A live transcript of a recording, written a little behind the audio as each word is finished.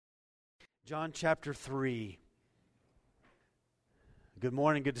John chapter 3. Good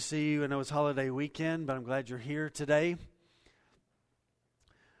morning, good to see you. I know it's holiday weekend, but I'm glad you're here today.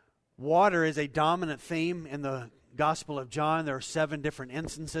 Water is a dominant theme in the Gospel of John. There are 7 different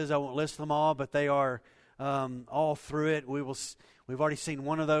instances. I won't list them all, but they are all through it. We've already seen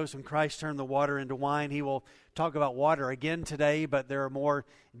one of those when Christ turned the water into wine. He will talk about water again today, but there are more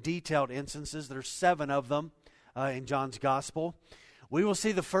detailed instances. There are 7 of them in John's Gospel. We will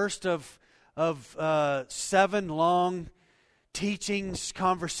see the first of 7 long teachings,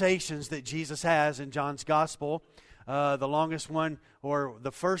 conversations that Jesus has in John's Gospel. The longest one, or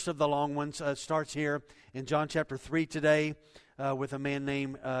the first of the long ones, starts here in John chapter 3 today with a man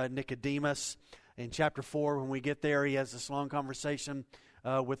named Nicodemus. In chapter 4, when we get there, he has this long conversation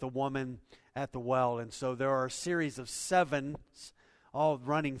with a woman at the well. And so there are a series of 7 all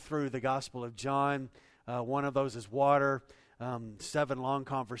running through the Gospel of John. One of those is water, 7 long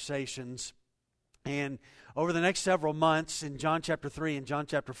conversations. And over the next several months, in John chapter 3 and John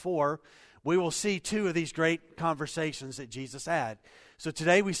chapter 4, we will see 2 of these great conversations that Jesus had. So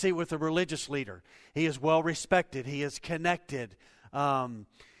today we see it with a religious leader. He is well respected. He is connected.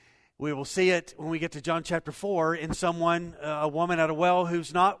 We will see it when we get to John chapter 4 in someone, a woman at a well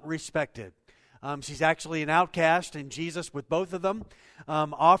who's not respected. She's actually an outcast, and Jesus, with both of them,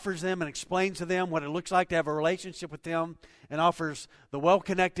 offers them and explains to them what it looks like to have a relationship with them, and offers the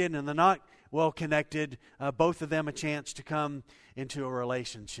well-connected and the not well-connected, both of them a chance to come into a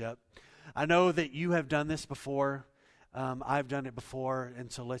relationship. I know that you have done this before. I've done it before,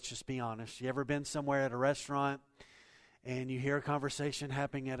 and so let's just be honest. You ever been somewhere at a restaurant and you hear a conversation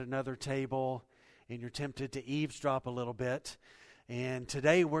happening at another table and you're tempted to eavesdrop a little bit? And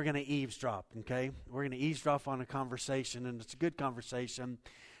today we're going to eavesdrop, okay? We're going to eavesdrop on a conversation, and it's a good conversation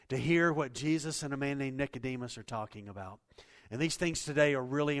to hear what Jesus and a man named Nicodemus are talking about. And these things today are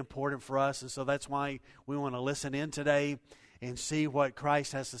really important for us, and so that's why we want to listen in today and see what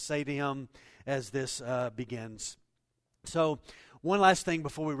Christ has to say to him as this begins. So, one last thing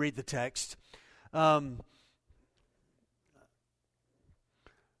before we read the text.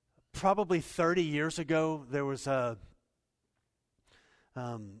 Probably 30 years ago, there was a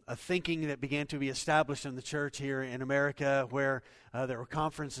thinking that began to be established in the church here in America, where there were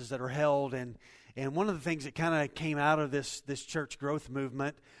conferences that were held, and one of the things that kind of came out of this church growth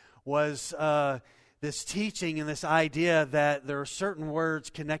movement was this teaching and this idea that there are certain words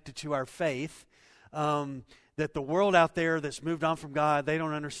connected to our faith that the world out there that's moved on from God, they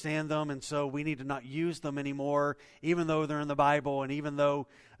don't understand them, and so we need to not use them anymore, even though they're in the Bible and even though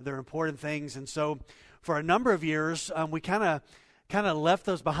they're important things. And so for a number of years, we kind of left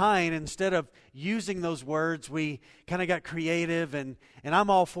those behind. Instead of using those words, we kind of got creative, and I'm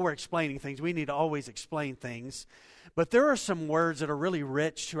all for explaining things. We need to always explain things. But there are some words that are really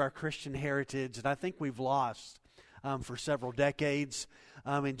rich to our Christian heritage that I think we've lost for several decades.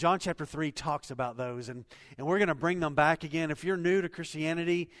 And John chapter 3 talks about those, and we're going to bring them back again. If you're new to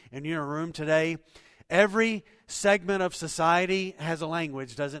Christianity and you're in a room today, every segment of society has a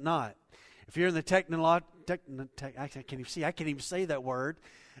language, does it not? If you're in the I can't even say that word.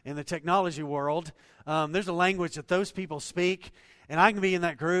 In the technology world, there's a language that those people speak, and I can be in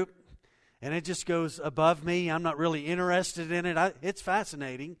that group, and it just goes above me. I'm not really interested in it. It's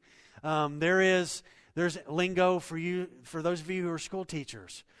fascinating. There's lingo for those of you who are school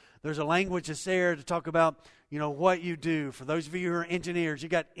teachers. There's a language that's there to talk about, what you do. For those of you who are engineers, you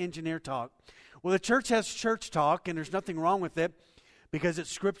got engineer talk. Well, the church has church talk, and there's nothing wrong with it because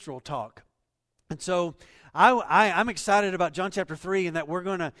it's scriptural talk. And so I'm excited about John chapter 3, and that we're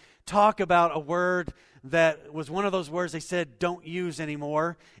going to talk about a word that was one of those words they said don't use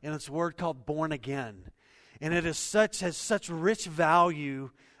anymore, and it's a word called born again. And it has such rich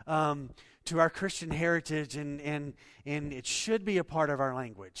value to our Christian heritage, and it should be a part of our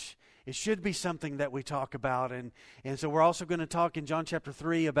language. It should be something that we talk about. And so we're also going to talk in John chapter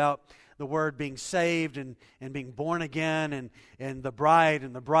 3 about the word being saved and being born again, and the bride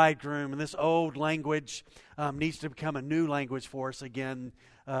and the bridegroom. And this old language needs to become a new language for us again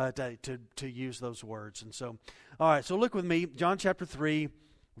to use those words. And so, all right, so look with me, John chapter 3,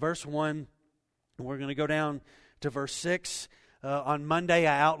 verse 1. We're going to go down to verse 6. On Monday,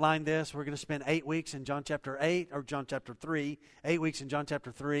 I outlined this. We're going to spend 8 weeks in John chapter 3, 8 weeks in John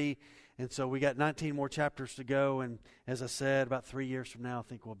chapter 3. And so we got 19 more chapters to go. And as I said, about 3 years from now, I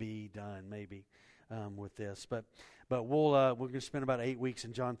think we'll be done maybe with this. But we're going to spend about 8 weeks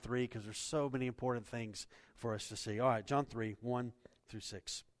in John 3 because there's so many important things for us to see. All right, John 3, 1 through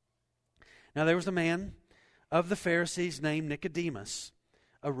 6. Now there was a man of the Pharisees named Nicodemus,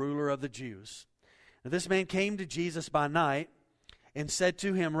 a ruler of the Jews. Now this man came to Jesus by night and said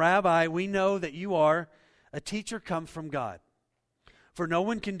to him, Rabbi, we know that you are a teacher come from God. For no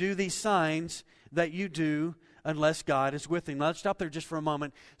one can do these signs that you do unless God is with him. Now, let's stop there just for a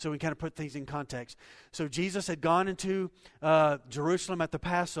moment so we kind of put things in context. So Jesus had gone into Jerusalem at the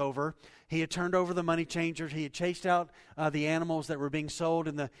Passover. He had turned over the money changers. He had chased out the animals that were being sold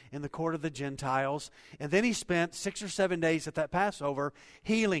in the court of the Gentiles. And then he spent 6 or 7 days at that Passover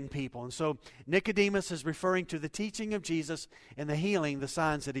healing people. And so Nicodemus is referring to the teaching of Jesus and the healing, the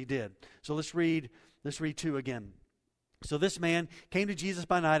signs that he did. So let's read 2 again. So this man came to Jesus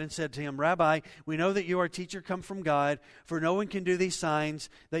by night and said to him, Rabbi, we know that you are a teacher come from God, for no one can do these signs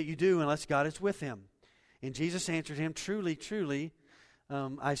that you do unless God is with him. And Jesus answered him, Truly, truly,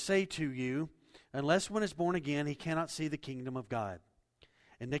 I say to you, unless one is born again, he cannot see the kingdom of God.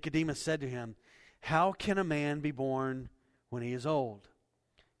 And Nicodemus said to him, How can a man be born when he is old?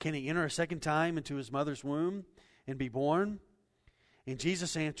 Can he enter a second time into his mother's womb and be born? And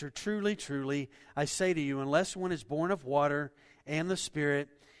Jesus answered, Truly, truly, I say to you, unless one is born of water and the Spirit,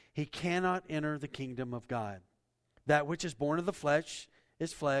 he cannot enter the kingdom of God. That which is born of the flesh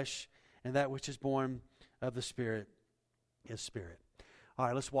is flesh, and that which is born of the Spirit is spirit. All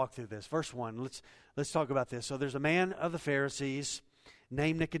right, let's walk through this. Verse 1, let's talk about this. So there's a man of the Pharisees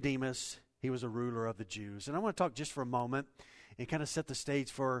named Nicodemus. He was a ruler of the Jews. And I want to talk just for a moment and kind of set the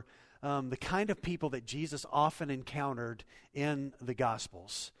stage for the kind of people that Jesus often encountered in the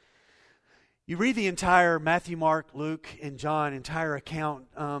Gospels. You read the entire Matthew, Mark, Luke, and John entire account,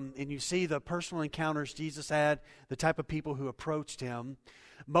 and you see the personal encounters Jesus had, the type of people who approached him.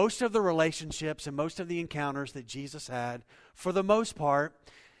 Most of the relationships and most of the encounters that Jesus had, for the most part,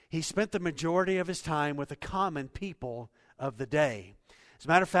 he spent the majority of his time with the common people of the day. As a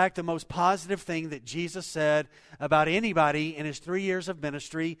matter of fact, the most positive thing that Jesus said about anybody in his 3 years of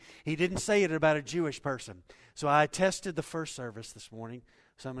ministry, he didn't say it about a Jewish person. So I tested the first service this morning,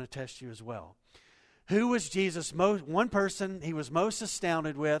 so I'm going to test you as well. Who was Jesus' one person he was most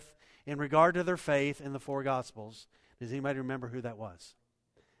astounded with in regard to their faith in the four Gospels? Does anybody remember who that was?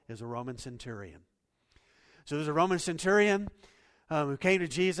 It was a Roman centurion. So there's a Roman centurion who came to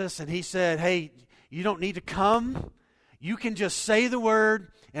Jesus and he said, Hey, you don't need to come. You can just say the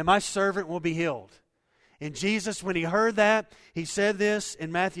word and my servant will be healed. And Jesus, when he heard that, he said this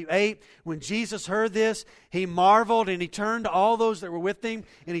in Matthew 8. When Jesus heard this, he marveled and he turned to all those that were with him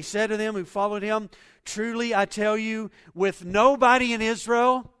and he said to them who followed him, Truly I tell you, with nobody in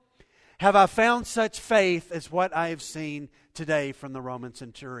Israel have I found such faith as what I have seen today from the Roman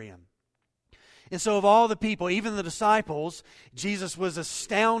centurion. And so of all the people, even the disciples, Jesus was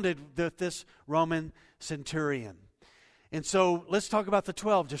astounded with this Roman centurion. And so let's talk about the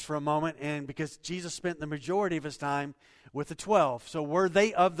 12 just for a moment, and because Jesus spent the majority of his time with the 12. So were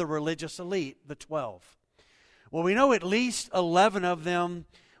they of the religious elite, the 12? Well, we know at least 11 of them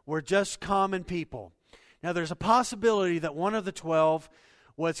were just common people. Now there's a possibility that one of the 12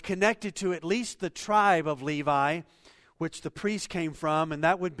 was connected to at least the tribe of Levi, which the priest came from, and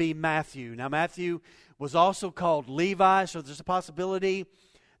that would be Matthew. Now Matthew was also called Levi, so there's a possibility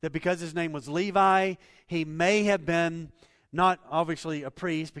that because his name was Levi, he may have been not obviously a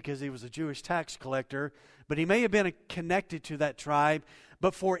priest because he was a Jewish tax collector, but he may have been connected to that tribe.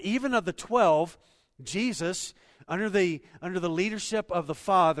 But for even of the 12, Jesus, under the leadership of the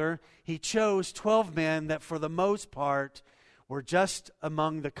Father, he chose 12 men that for the most part were just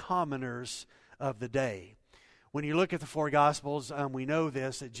among the commoners of the day. When you look at the four Gospels, we know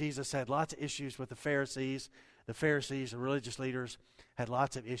this, that Jesus had lots of issues with the Pharisees. The Pharisees, the religious leaders, had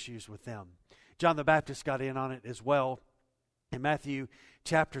lots of issues with them. John the Baptist got in on it as well. In Matthew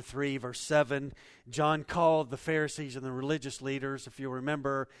chapter 3, verse 7, John called the Pharisees and the religious leaders, if you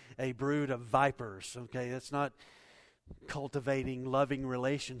remember, a brood of vipers. Okay, that's not cultivating loving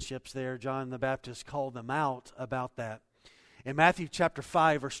relationships there. John the Baptist called them out about that. In Matthew chapter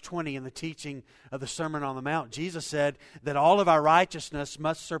 5, verse 20, in the teaching of the Sermon on the Mount, Jesus said that all of our righteousness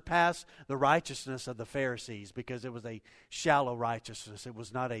must surpass the righteousness of the Pharisees because it was a shallow righteousness. It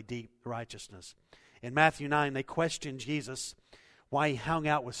was not a deep righteousness. In Matthew 9, they questioned Jesus why he hung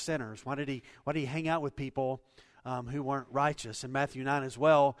out with sinners. Why did he hang out with people who weren't righteous? In Matthew 9 as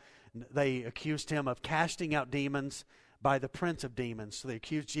well, they accused him of casting out demons by the prince of demons. So they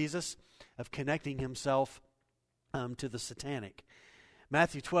accused Jesus of connecting himself to the satanic.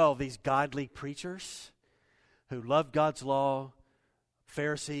 Matthew 12, these godly preachers who loved God's law,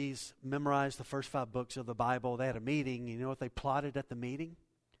 Pharisees, memorized the first 5 books of the Bible. They had a meeting. You know what they plotted at the meeting?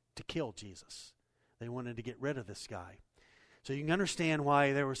 To kill Jesus. They wanted to get rid of this guy. So you can understand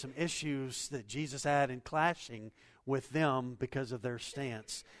why there were some issues that Jesus had in clashing with them because of their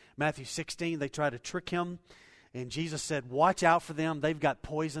stance. Matthew 16, they try to trick him And Jesus said, watch out for them. They've got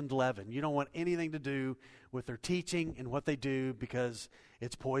poisoned leaven. You don't want anything to do with their teaching and what they do because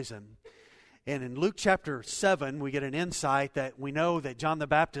it's poison. And in Luke chapter 7, we get an insight that we know that John the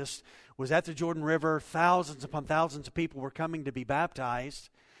Baptist was at the Jordan River. Thousands upon thousands of people were coming to be baptized.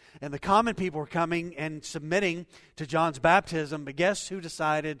 And the common people were coming and submitting to John's baptism. But guess who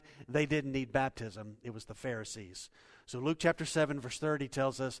decided they didn't need baptism? It was the Pharisees. So Luke chapter 7, verse 30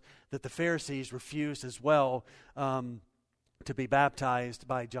 tells us that the Pharisees refused as well to be baptized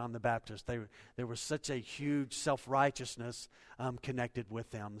by John the Baptist. There was such a huge self-righteousness connected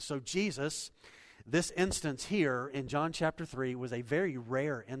with them. So Jesus, this instance here in John chapter 3 was a very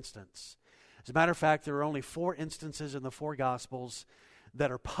rare instance. As a matter of fact, there are only 4 instances in the 4 Gospels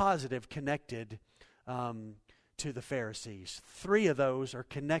that are positive connected to the Pharisees. 3 of those are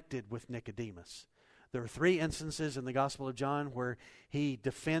connected with Nicodemus. There are 3 instances in the Gospel of John where he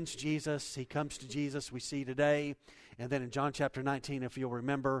defends Jesus. He comes to Jesus, we see today. And then in John chapter 19, if you'll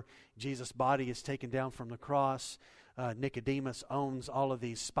remember, Jesus' body is taken down from the cross. Nicodemus owns all of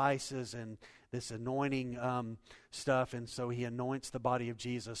these spices and this anointing stuff, and so he anoints the body of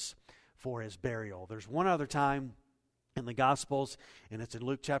Jesus for his burial. There's one other time in the Gospels, and it's in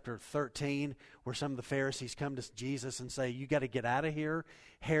Luke chapter 13, where some of the Pharisees come to Jesus and say, you got to get out of here.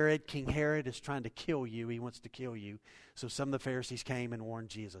 King Herod is trying to kill you. He wants to kill you. So some of the Pharisees came and warned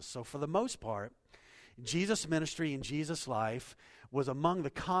Jesus. So for the most part, Jesus' ministry and Jesus' life was among the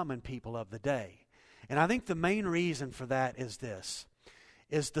common people of the day. And I think the main reason for that is this,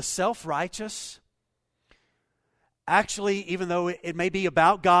 is the self-righteous. Actually, even though it may be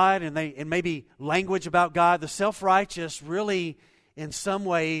about God and it may be language about God, the self-righteous really, in some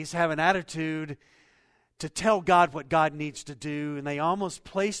ways, have an attitude to tell God what God needs to do, and they almost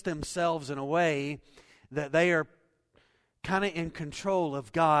place themselves in a way that they are kind of in control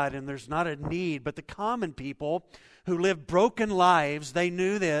of God, and there's not a need. But the common people who lived broken lives, they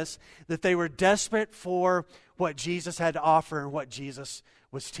knew this, that they were desperate for what Jesus had to offer and what Jesus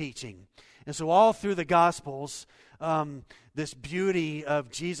was teaching. And so all through the Gospels, this beauty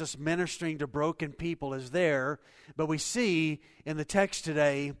of Jesus ministering to broken people is there. But we see in the text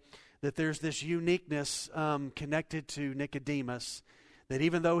today that there's this uniqueness connected to Nicodemus, that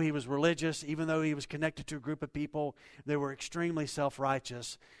even though he was religious, even though he was connected to a group of people that were extremely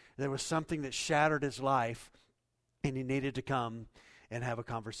self-righteous, there was something that shattered his life, and he needed to come and have a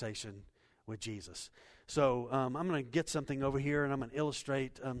conversation with Jesus. So I'm going to get something over here, and I'm going to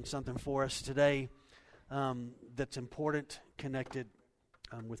illustrate something for us today that's important, connected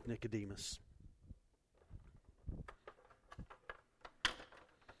with Nicodemus.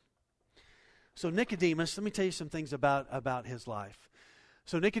 So Nicodemus, let me tell you some things about his life.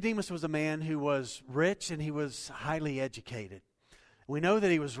 So Nicodemus was a man who was rich and he was highly educated. We know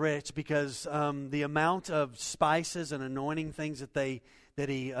that he was rich because the amount of spices and anointing things that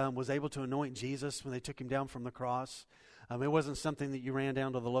he was able to anoint Jesus when they took him down from the cross. It wasn't something that you ran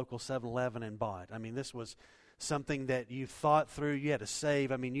down to the local 7-Eleven and bought. I mean, this was something that you thought through. You had to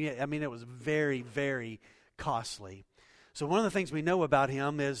save. I mean, it was very, very costly. So one of the things we know about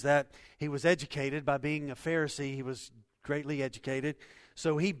him is that he was educated. By being a Pharisee, he was greatly educated.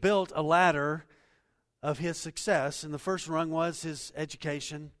 So he built a ladder of his success, and the first rung was his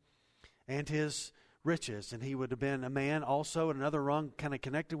education and his riches. And he would have been a man also, and another rung kind of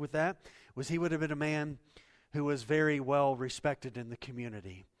connected with that, was he would have been a man who was very well respected in the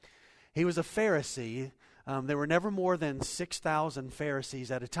community. He was a Pharisee. There were never more than 6,000 Pharisees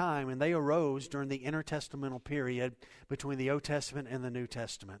at a time, and they arose during the intertestamental period between the Old Testament and the New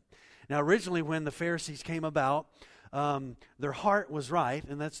Testament. Now, originally when the Pharisees came about, their heart was right,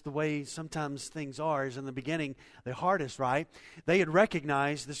 and that's the way sometimes things are, is in the beginning, the heart is right. They had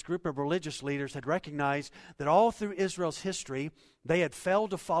recognized, this group of religious leaders had recognized that all through Israel's history, they had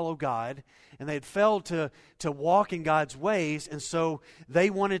failed to follow God, and they had failed to walk in God's ways, and so they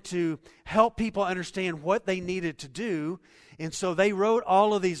wanted to help people understand what they needed to do, and so they wrote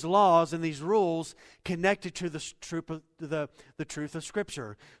all of these laws and these rules connected to the truth of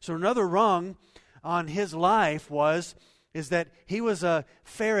Scripture. So another rung on his life is that he was a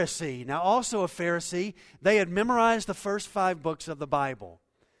Pharisee. Now, also a Pharisee, they had memorized the first 5 books of the Bible.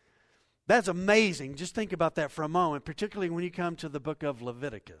 That's amazing. Just think about that for a moment, particularly when you come to the book of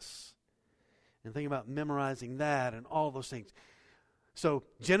Leviticus. And think about memorizing that and all those things. So,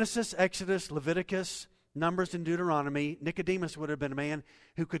 Genesis, Exodus, Leviticus, Numbers, and Deuteronomy. Nicodemus would have been a man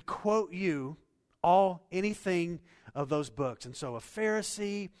who could quote you anything of those books. And so a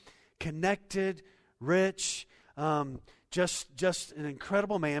Pharisee, connected, rich, just an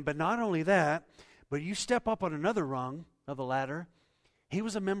incredible man. But not only that, but you step up on another rung of the ladder, he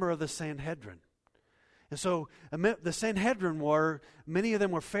was a member of the Sanhedrin. And so the Sanhedrin many of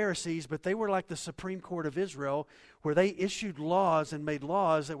them were Pharisees, but they were like the Supreme Court of Israel, where they issued laws and made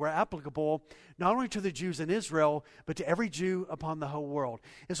laws that were applicable not only to the Jews in Israel, but to every Jew upon the whole world.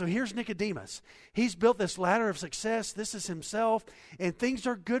 And so here's Nicodemus. He's built this ladder of success. This is himself, and things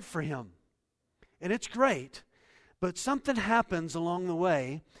are good for him. And it's great, but something happens along the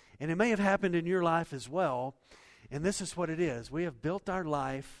way, and it may have happened in your life as well, and this is what it is. We have built our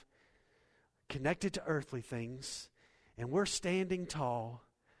life connected to earthly things, and we're standing tall,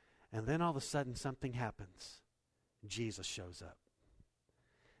 and then all of a sudden something happens. Jesus shows up.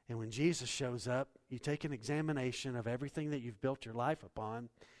 And when Jesus shows up, you take an examination of everything that you've built your life upon,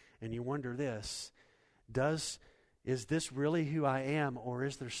 and you wonder this, is this really who I am, or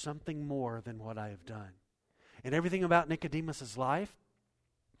is there something more than what I have done? And everything about Nicodemus' life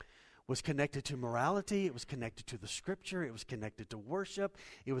was connected to morality. It was connected to the Scripture. It was connected to worship.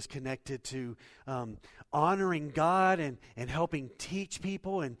 It was connected to honoring God and helping teach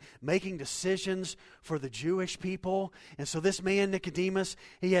people and making decisions for the Jewish people. And so this man, Nicodemus,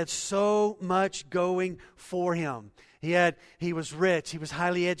 he had so much going for him. He was rich. He was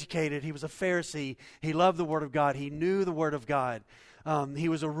highly educated. He was a Pharisee. He loved the Word of God. He knew the Word of God. He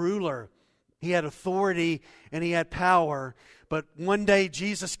was a ruler. He had authority and he had power. But one day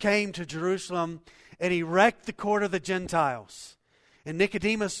Jesus came to Jerusalem and he wrecked the court of the Gentiles. And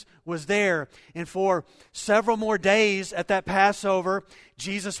Nicodemus was there. And for several more days at that Passover,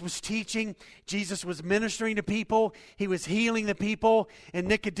 Jesus was teaching. Jesus was ministering to people. He was healing the people. And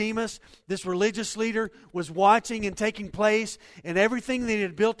Nicodemus, this religious leader, was watching and taking place in everything that he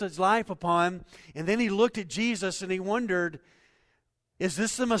had built his life upon. And then he looked at Jesus and he wondered, is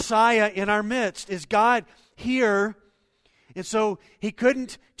this the Messiah in our midst? Is God here? And so he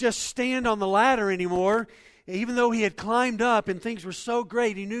couldn't just stand on the ladder anymore. Even though he had climbed up and things were so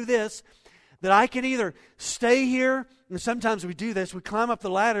great, he knew this, that I can either stay here, and sometimes we do this, we climb up the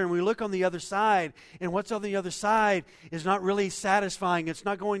ladder and we look on the other side, and what's on the other side is not really satisfying. It's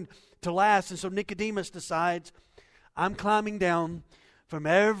not going to last. And so Nicodemus decides, I'm climbing down from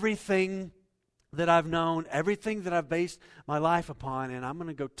everything that I've known, everything that I've based my life upon, and I'm going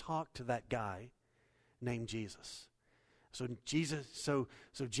to go talk to that guy named Jesus. So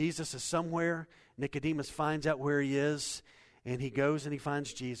Jesus is somewhere. Nicodemus finds out where he is, and he goes and he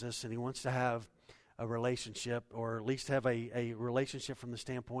finds Jesus, and he wants to have a relationship, or at least have a relationship from the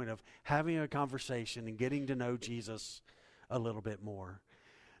standpoint of having a conversation and getting to know Jesus a little bit more.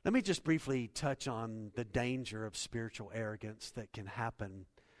 Let me just briefly touch on the danger of spiritual arrogance that can happen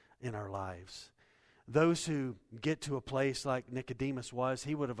in our lives. Those who get to a place like Nicodemus was,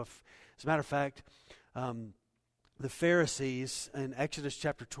 he would have, as a matter of fact, the Pharisees in Exodus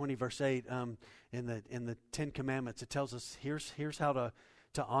chapter 20, verse 8, in the Ten Commandments, it tells us here's how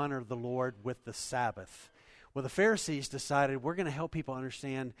to honor the Lord with the Sabbath. Well, the Pharisees decided we're going to help people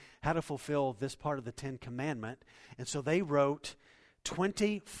understand how to fulfill this part of the Ten Commandment, and so they wrote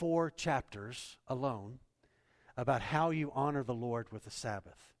 24 chapters alone about how you honor the Lord with the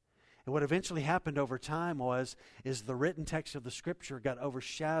Sabbath. And what eventually happened over time is the written text of the Scripture got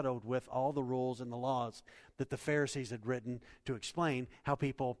overshadowed with all the rules and the laws that the Pharisees had written to explain how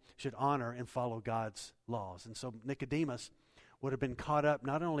people should honor and follow God's laws. And so Nicodemus would have been caught up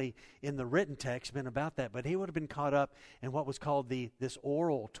not only in the written text, been about that, but he would have been caught up in what was called this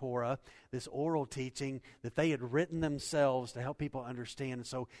oral Torah, this oral teaching that they had written themselves to help people understand. And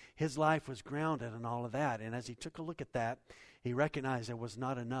so his life was grounded in all of that. And as he took a look at that, he recognized it was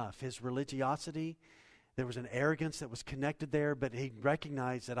not enough. His religiosity, there was an arrogance that was connected there, but he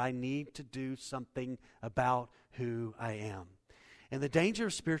recognized that I need to do something about who I am. And the danger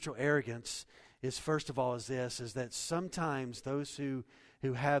of spiritual arrogance is, first of all, is that sometimes those who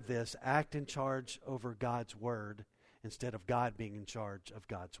have this act in charge over God's word instead of God being in charge of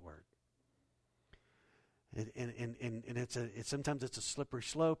God's word. And sometimes it's a slippery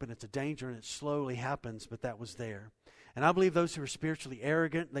slope and it's a danger and it slowly happens, but that was there. And I believe those who are spiritually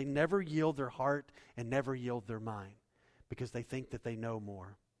arrogant, they never yield their heart and never yield their mind because they think that they know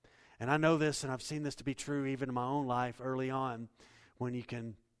more. And I know this, and I've seen this to be true even in my own life early on, when you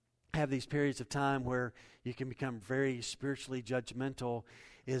can have these periods of time where you can become very spiritually judgmental,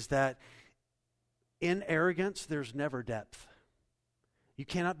 is that in arrogance, there's never depth. You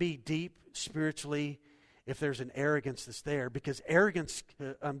cannot be deep spiritually if there's an arrogance that's there, because arrogance,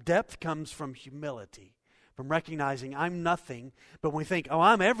 depth comes from humility, from recognizing I'm nothing. But when we think, oh,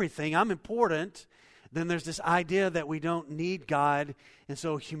 I'm everything, I'm important, then there's this idea that we don't need God. And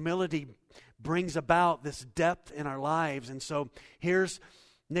so humility brings about this depth in our lives. And so here's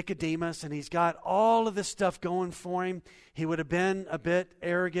Nicodemus, and he's got all of this stuff going for him. He would have been a bit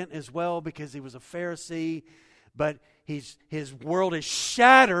arrogant as well because he was a Pharisee, but his world is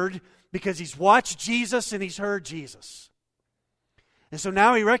shattered because he's watched Jesus and he's heard Jesus. And so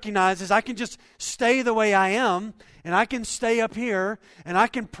now he recognizes, I can just stay the way I am, and I can stay up here, and I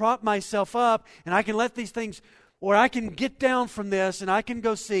can prop myself up, and I can let these things, or I can get down from this, and I can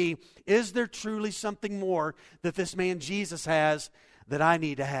go see, is there truly something more that this man Jesus has that I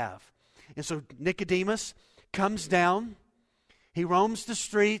need to have? And so Nicodemus comes down, he roams the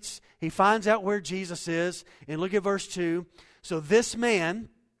streets, he finds out where Jesus is, and look at verse 2. So this man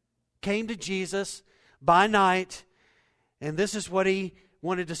came to Jesus by night, and this is what he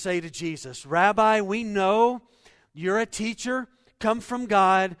wanted to say to Jesus. Rabbi, we know you're a teacher come from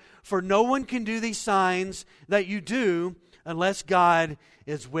God, for no one can do these signs that you do unless God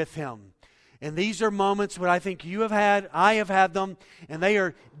is with him. And these are moments where I think you have had, I have had them, and they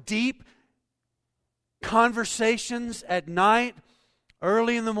are deep conversations at night,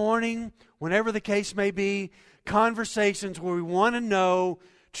 early in the morning, whenever the case may be, conversations where we want to know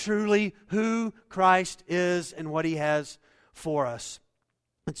truly who Christ is and what he has for us.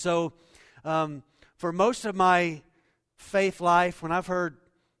 And so, for most of my faith life, when I've heard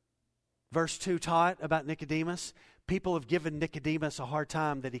verse 2 taught about Nicodemus, people have given Nicodemus a hard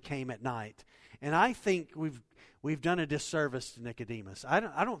time that he came at night. And I think we've done a disservice to Nicodemus. I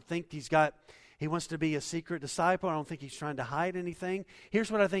don't think he wants to be a secret disciple. I don't think he's trying to hide anything.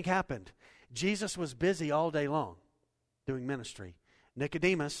 Here's what I think happened. Jesus was busy all day long doing ministry.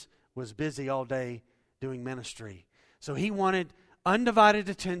 Nicodemus was busy all day doing ministry. So he wanted undivided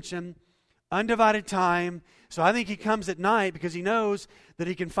attention, undivided time. So I think he comes at night because he knows that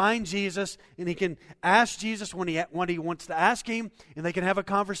he can find Jesus and he can ask Jesus when he wants to ask him, and they can have a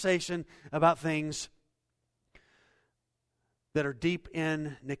conversation about things that are deep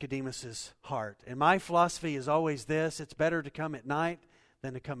in Nicodemus's heart. And my philosophy is always this: it's better to come at night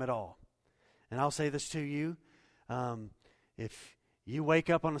than to come at all. And I'll say this to you, if you wake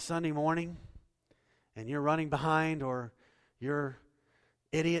up on a Sunday morning and you're running behind, or your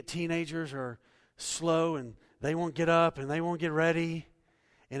idiot teenagers are slow and they won't get up and they won't get ready,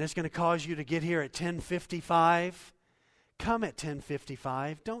 and it's going to cause you to get here at 10:55, come at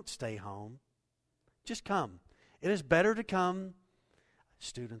 10:55. Don't stay home. Just come. It is better to come.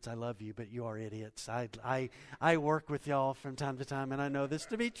 Students, I love you, but you are idiots. I work with y'all from time to time, and I know this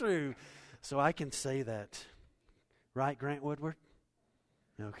to be true, so I can say that. Right, Grant Woodward?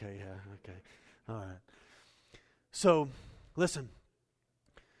 Okay, yeah, okay. All right. So, listen.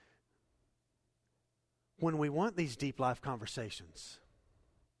 When we want these deep life conversations,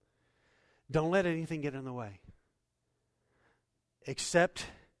 don't let anything get in the way, except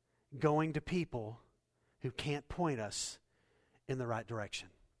going to people who can't point us in the right direction.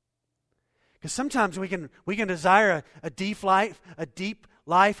 Because sometimes we can desire a deep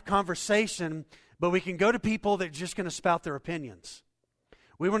life conversation, but we can go to people that are just going to spout their opinions.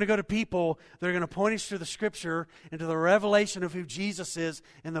 We want to go to people that are going to point us to the Scripture and to the revelation of who Jesus is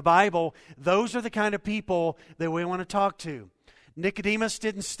in the Bible. Those are the kind of people that we want to talk to. Nicodemus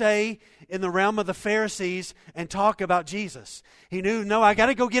didn't stay in the realm of the Pharisees and talk about Jesus. He knew, no, I got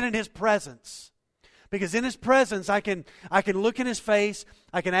to go get in his presence. Because in his presence, I can look in his face,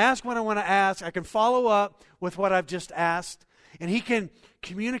 I can ask what I want to ask, I can follow up with what I've just asked, and he can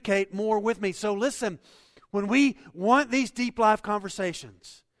communicate more with me. So listen, when we want these deep life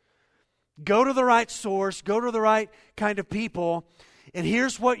conversations, go to the right source, go to the right kind of people, and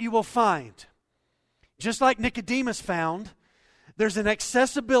here's what you will find. Just like Nicodemus found, there's an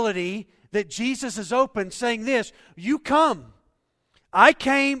accessibility that Jesus has opened, saying this: you come. I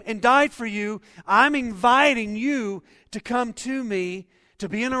came and died for you. I'm inviting you to come to me, to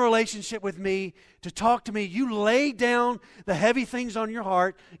be in a relationship with me, to talk to me. You lay down the heavy things on your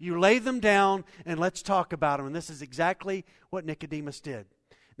heart. You lay them down, and let's talk about them. And this is exactly what Nicodemus did.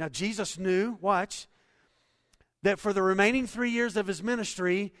 Now, Jesus knew, watch, that for the remaining 3 years of his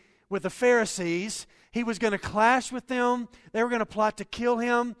ministry with the Pharisees, he was going to clash with them. They were going to plot to kill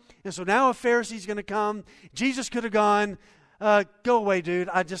him. And so now a Pharisee's going to come. Jesus could have gone, go away, dude.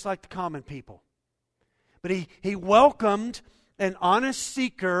 I just like the common people. But he welcomed an honest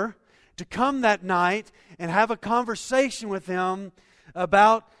seeker to come that night and have a conversation with him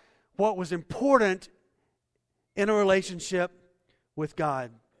about what was important in a relationship with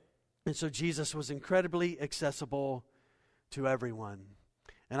God. And so Jesus was incredibly accessible to everyone.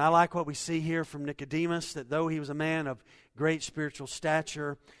 And I like what we see here from Nicodemus, that though he was a man of great spiritual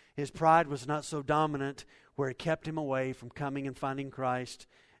stature, his pride was not so dominant where it kept him away from coming and finding Christ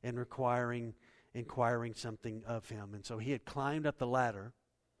and inquiring something of him. And so he had climbed up the ladder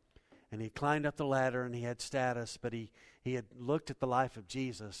And he climbed up the ladder and he had status, but he had looked at the life of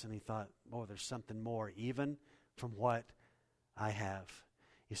Jesus and he thought, boy, there's something more, even from what I have.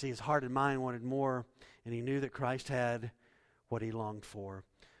 You see, his heart and mind wanted more, and he knew that Christ had what he longed for.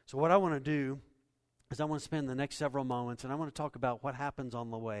 So what I want to do is I want to spend the next several moments, and I want to talk about what happens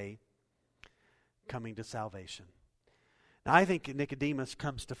on the way coming to salvation. Now, I think Nicodemus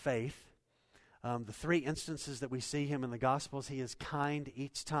comes to faith. The three instances that we see him in the Gospels, he is kind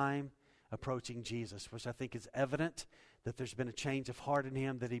each time approaching Jesus, which I think is evident that there's been a change of heart in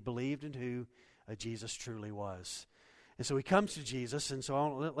him, that he believed in who Jesus truly was. And so he comes to Jesus, and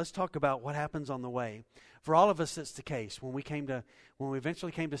so let's talk about what happens on the way. For all of us, that's the case. When we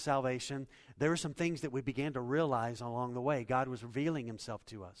eventually came to salvation, there were some things that we began to realize along the way. God was revealing himself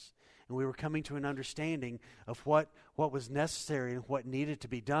to us, and we were coming to an understanding of what was necessary and what needed to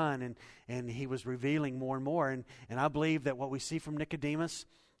be done, and he was revealing more and more. And I believe that what we see from Nicodemus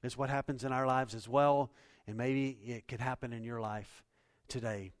is what happens in our lives as well, and maybe it could happen in your life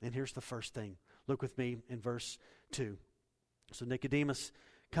today. And here's the first thing. Look with me in verse 2. So Nicodemus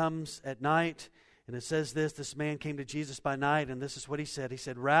comes at night, and it says this man came to Jesus by night, and this is what he said. He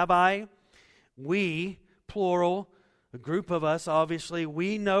said, Rabbi, we, plural, a group of us, obviously,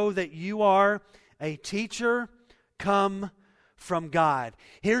 we know that you are a teacher come from God.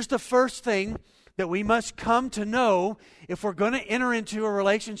 Here's the first thing that we must come to know if we're going to enter into a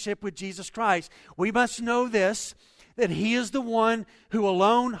relationship with Jesus Christ. We must know this, that he is the one who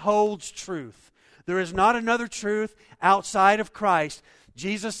alone holds truth. There is not another truth outside of Christ.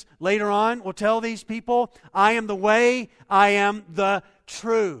 Jesus later on will tell these people, I am the way, I am the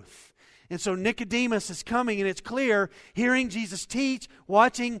truth. And so Nicodemus is coming, and it's clear, hearing Jesus teach,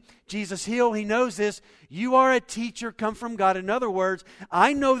 watching Jesus heal, he knows this. You are a teacher come from God. In other words,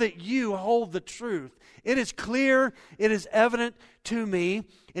 I know that you hold the truth. It is clear, it is evident to me.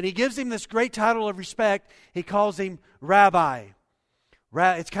 And he gives him this great title of respect. He calls him Rabbi.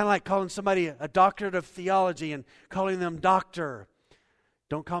 It's kind of like calling somebody a doctorate of theology and calling them doctor.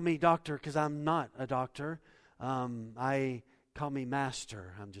 Don't call me doctor because I'm not a doctor. Call me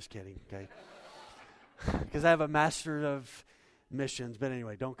master. I'm just kidding, okay? Because I have a master of missions. But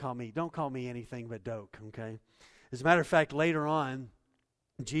anyway, don't call me anything but doke, okay? As a matter of fact, later on,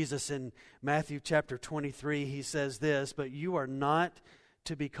 Jesus in Matthew chapter 23, he says this, but you are not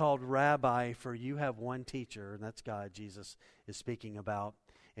to be called rabbi, for you have one teacher, and that's God, Jesus is speaking about,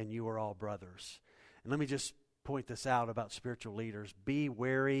 and you are all brothers. And let me just point this out about spiritual leaders. Be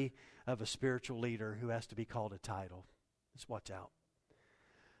wary of a spiritual leader who has to be called a title. Just watch out.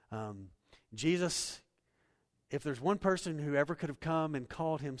 Jesus, if there's one person who ever could have come and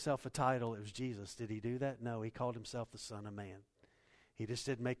called himself a title, it was Jesus. Did he do that? No, he called himself the Son of Man. He just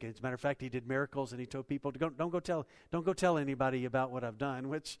didn't make it. As a matter of fact, he did miracles, and he told people, don't go tell anybody about what I've done,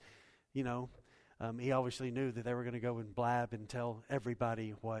 which, he obviously knew that they were going to go and blab and tell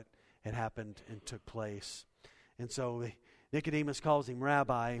everybody what had happened and took place. And so Nicodemus calls him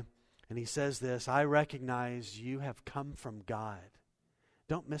Rabbi, and he says this, I recognize you have come from God.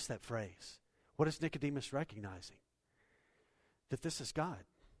 Don't miss that phrase. What is Nicodemus recognizing? That this is God.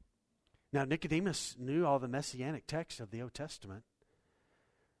 Now, Nicodemus knew all the messianic texts of the Old Testament.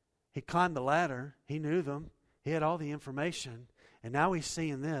 He climbed the ladder. He knew them. He had all the information. And now he's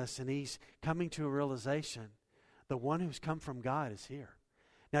seeing this, and he's coming to a realization. The one who's come from God is here.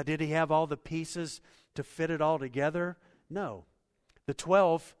 Now, did he have all the pieces to fit it all together? No. The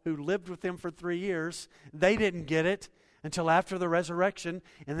 12 who lived with him for 3 years, they didn't get it until after the resurrection.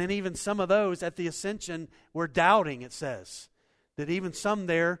 And then even some of those at the ascension were doubting, it says. That even some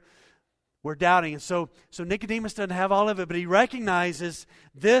there were doubting. And so Nicodemus doesn't have all of it, but he recognizes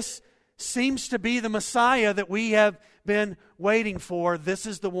this seems to be the Messiah that we have been waiting for. This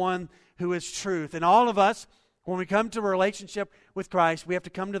is the one who is truth. And all of us, when we come to a relationship with Christ, we have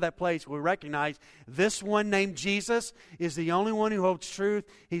to come to that place where we recognize this one named Jesus is the only one who holds truth.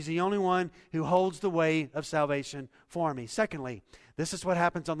 He's the only one who holds the way of salvation for me. Secondly, this is what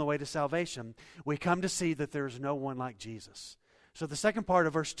happens on the way to salvation. We come to see that there is no one like Jesus. So the second part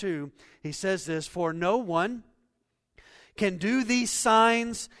of verse 2, he says this, for no one can do these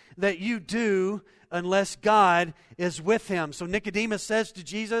signs that you do unless God is with him. So Nicodemus says to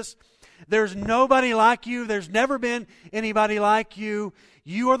Jesus, there's nobody like you. There's never been anybody like you.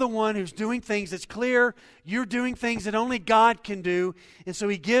 You are the one who's doing things. It's clear you're doing things that only God can do. And so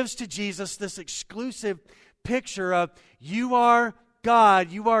he gives to Jesus this exclusive picture of you are God.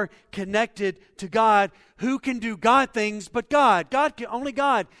 You are connected to God. Who can do God things but God? Only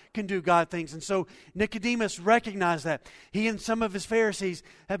God can do God things. And so Nicodemus recognized that. He and some of his Pharisees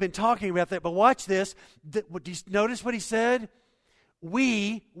have been talking about that. But watch this. Notice what he said?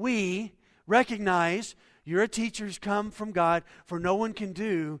 we recognize you're a teacher who's come from God, for no one can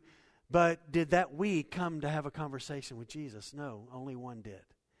do, but did that we come to have a conversation with Jesus? No, only one did.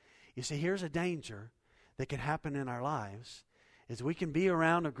 You see, here's a danger that can happen in our lives, is we can be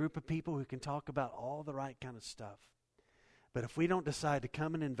around a group of people who can talk about all the right kind of stuff. But if we don't decide to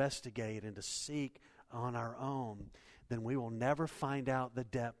come and investigate and to seek on our own, then we will never find out the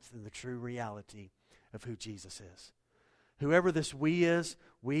depth and the true reality of who Jesus is. Whoever this we is,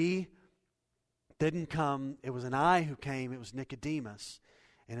 we didn't come. It was an I who came. It was Nicodemus.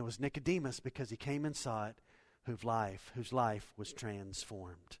 And it was Nicodemus because he came and saw it, whose life was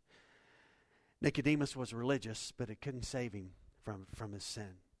transformed. Nicodemus was religious, but it couldn't save him from his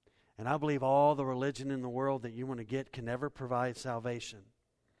sin. And I believe all the religion in the world that you want to get can never provide salvation.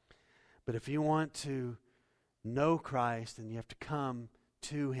 But if you want to know Christ, then you have to come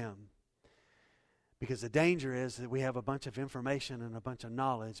to Him. Because the danger is that we have a bunch of information and a bunch of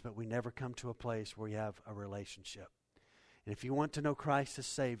knowledge, but we never come to a place where we have a relationship. And if you want to know Christ as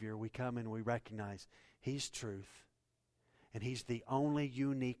Savior, we come and we recognize He's truth. And He's the only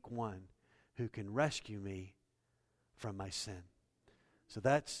unique one who can rescue me from my sin. So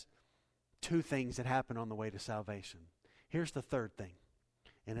that's two things that happen on the way to salvation. Here's the third thing,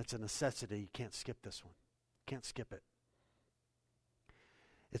 and it's a necessity. You can't skip this one. Can't skip it.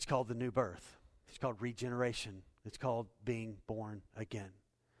 It's called the new birth. It's called regeneration. It's called being born again.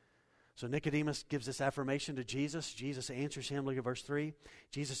 So Nicodemus gives this affirmation to Jesus. Jesus answers him. Look at verse 3.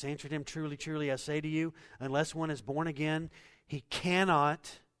 Jesus answered him, "Truly, truly, I say to you, unless one is born again, he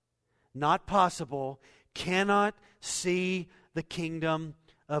cannot, not possible, cannot see the kingdom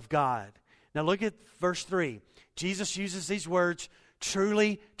of God." Now look at verse 3. Jesus uses these words,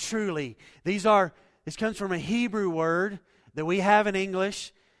 truly, truly. This comes from a Hebrew word that we have in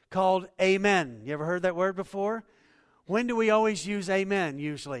English called amen. You ever heard that word before? When do we always use amen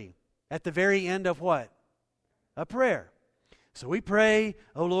usually? At the very end of what? A prayer. So we pray,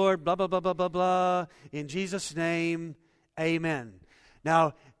 "Oh Lord, blah, blah, blah, blah, blah, blah, in Jesus' name, amen."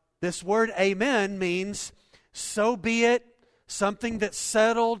 Now, this word amen means so be it, something that's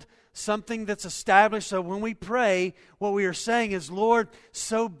settled, something that's established. So when we pray, what we are saying is, "Lord,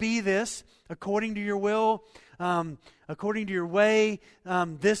 so be this according to your will, according to your way.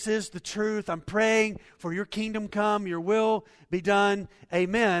 This is the truth. I'm praying for your kingdom come, your will be done.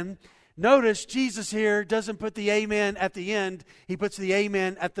 Amen." Notice Jesus here doesn't put the amen at the end. He puts the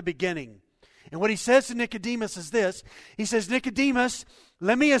amen at the beginning. And what he says to Nicodemus is this. He says, "Nicodemus,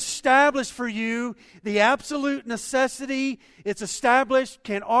 let me establish for you the absolute necessity. It's established.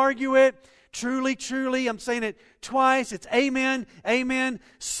 Can't argue it. Truly, truly." I'm saying it twice. It's amen, amen.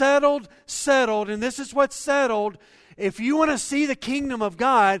 Settled, settled. And this is what's settled. If you want to see the kingdom of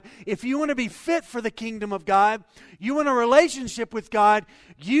God, if you want to be fit for the kingdom of God, you want a relationship with God,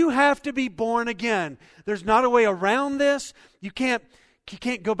 you have to be born again. There's not a way around this. You can't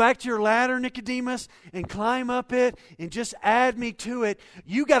go back to your ladder, Nicodemus, and climb up it and just add me to it.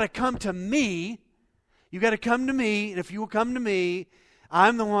 You got to come to me. You got to come to me. And if you will come to me,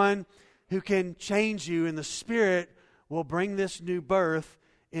 I'm the one who can change you, and the Spirit will bring this new birth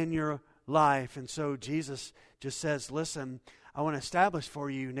in your life. And so Jesus just says, "Listen, I want to establish for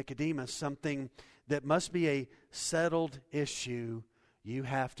you, Nicodemus, something that must be a settled issue. You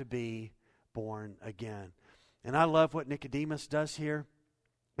have to be born again." And I love what Nicodemus does here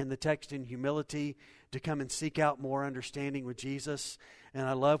in the text, in humility, to come and seek out more understanding with Jesus. And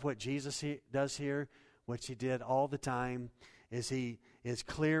I love what Jesus does here, which he did all the time, is he is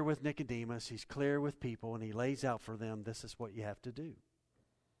clear with Nicodemus, he's clear with people, and he lays out for them, this is what you have to do.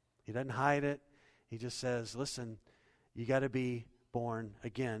 He doesn't hide it. He just says, "Listen, you got to be born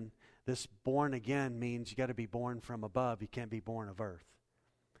again." This born again means you got to be born from above. You can't be born of earth.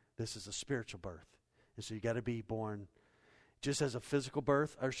 This is a spiritual birth. And so you got to be born, just as a physical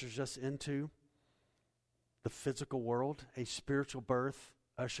birth ushers us into the physical world, a spiritual birth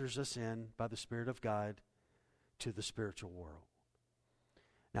ushers us in by the Spirit of God to the spiritual world.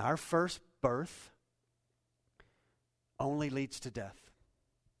 Now, our first birth only leads to death.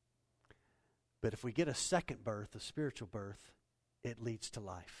 But if we get a second birth, a spiritual birth, it leads to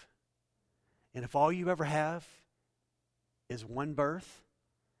life. And if all you ever have is one birth,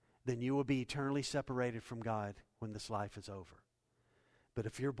 then you will be eternally separated from God when this life is over. But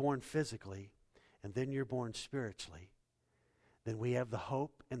if you're born physically and then you're born spiritually, then we have the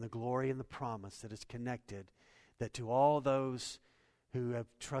hope and the glory and the promise that is connected, that to all those who have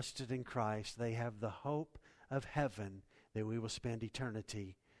trusted in Christ, they have the hope of heaven, that we will spend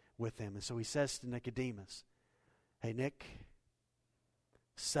eternity with him. And so he says to Nicodemus, "Hey, Nick,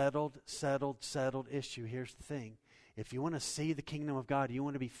 settled issue. Here's the thing. if you want to see the kingdom of God, you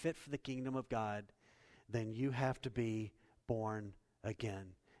want to be fit for the kingdom of God, then you have to be born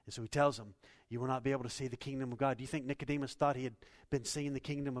again. And so he tells them, you will not be able to see the kingdom of God. Do you think Nicodemus thought he had been seeing the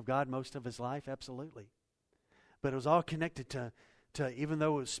kingdom of God most of his life? Absolutely. But it was all connected to even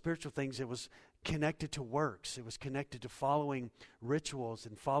though it was spiritual things, it was connected to works. It was connected to following rituals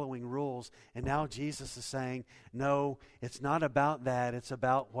and following rules. And now Jesus is saying, no, it's not about that. It's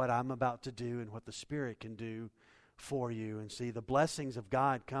about what I'm about to do and what the Spirit can do for you. And see, the blessings of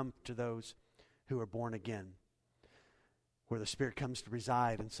God come to those who are born again, where the Spirit comes to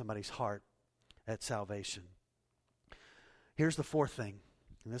reside in somebody's heart at salvation. Here's the fourth thing,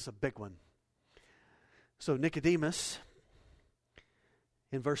 and this is a big one. So Nicodemus,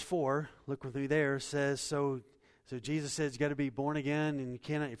 in verse 4, look with me there, says, so Jesus says you got to be born again, and you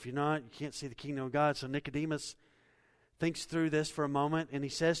cannot, if you're not, you can't see the kingdom of God. So Nicodemus thinks through this for a moment, and he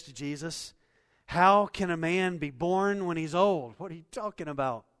says to Jesus, how can a man be born when he's old? What are you talking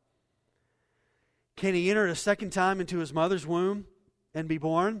about? Can he enter a second time into his mother's womb and be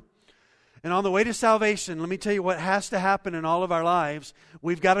born? And on the way to salvation, let me tell you what has to happen in all of our lives.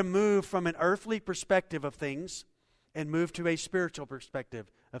 We've got to move from an earthly perspective of things and move to a spiritual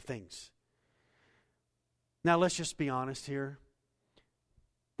perspective of things. Now, let's just be honest here.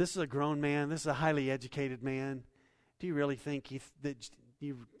 This is a grown man. This is a highly educated man. Do you really think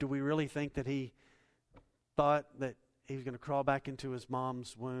do we really think that he thought that he was going to crawl back into his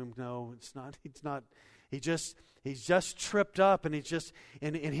mom's womb? No, it's not. It's not. He's just tripped up, and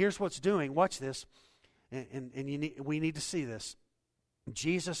and here's what's doing. Watch this, and we need to see this.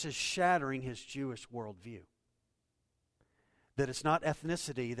 Jesus is shattering his Jewish worldview. That it's not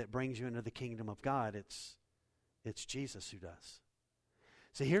ethnicity that brings you into the kingdom of God. It's Jesus who does.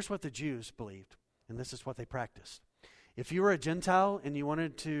 See, here's what the Jews believed, and this is what they practiced. If you were a Gentile and you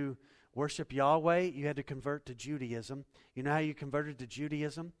wanted to worship Yahweh, you had to convert to Judaism. You know how you converted to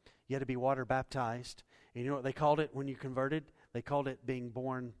Judaism? You had to be water baptized. And you know what they called it when you converted? They called it being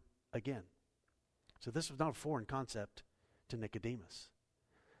born again. So this was not a foreign concept to Nicodemus,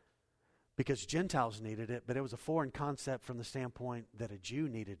 because Gentiles needed it, but it was a foreign concept from the standpoint that a Jew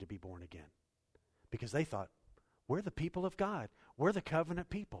needed to be born again, because they thought, we're the people of God. We're the covenant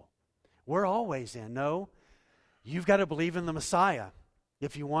people. We're always in. No, you've got to believe in the Messiah.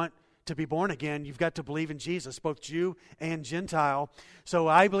 If you want to be born again, you've got to believe in Jesus, both Jew and Gentile. So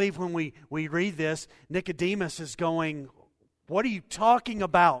I believe when we read this, Nicodemus is going, what are you talking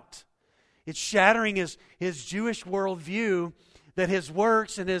about? It's shattering his Jewish worldview, that his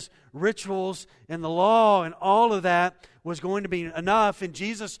works and his rituals and the law and all of that was going to be enough. And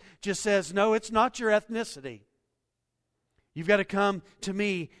Jesus just says, no, it's not your ethnicity. You've got to come to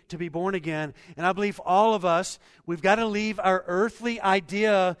me to be born again. And I believe all of us, we've got to leave our earthly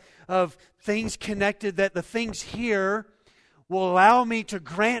idea of things connected, that the things here will allow me to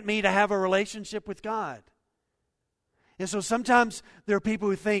grant me to have a relationship with God. And so sometimes there are people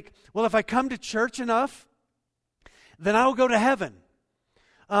who think, well, if I come to church enough, then I'll go to heaven.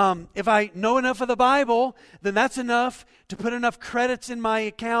 If I know enough of the Bible, then that's enough to put enough credits in my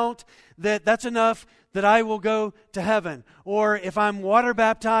account that's enough that I will go to heaven. Or if I'm water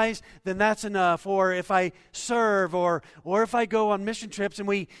baptized, then that's enough. Or if I serve, or if I go on mission trips, and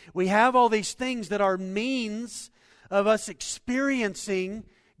we have all these things that are means of us experiencing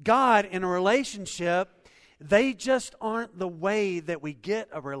God in a relationship. They just aren't the way that we get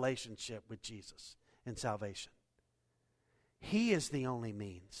a relationship with Jesus in salvation. He is the only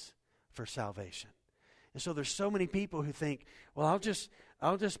means for salvation. And so there's so many people who think, well,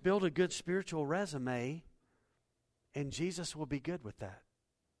 I'll just build a good spiritual resume and Jesus will be good with that.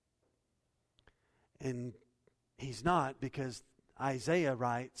 And he's not, because Isaiah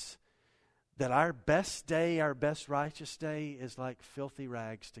writes that our best day, our best righteous day is like filthy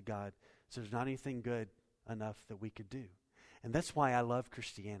rags to God. So there's not anything good enough that we could do. And that's why I love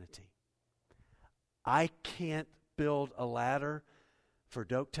Christianity. I can't build a ladder for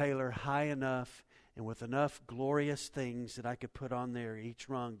Doak Taylor high enough and with enough glorious things that I could put on there each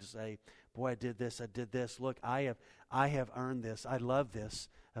rung to say, boy, I did this, I did this. Look, I have earned this. I love this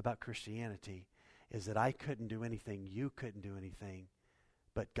about Christianity, is that I couldn't do anything, you couldn't do anything,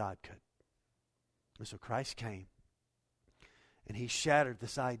 but God could. And so Christ came, and he shattered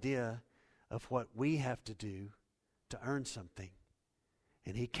this idea of what we have to do to earn something.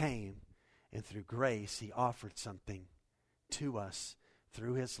 And he came, and through grace, he offered something to us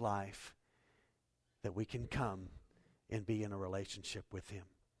through his life that we can come and be in a relationship with him.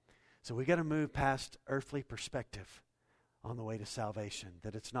 So we got to move past earthly perspective on the way to salvation.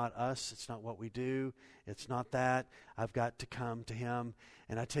 That it's not us, it's not what we do, it's not that. I've got to come to him.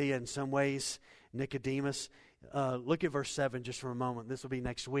 And I tell you, in some ways, Nicodemus, Look at verse 7 just for a moment. This will be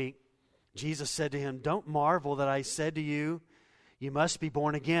next week. Jesus said to him, "Don't marvel that I said to you, you must be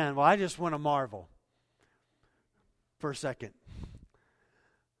born again." Well, I just want to marvel for a second,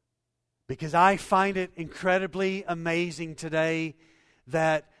 because I find it incredibly amazing today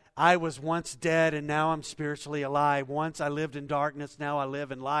that I was once dead and now I'm spiritually alive. Once I lived in darkness, now I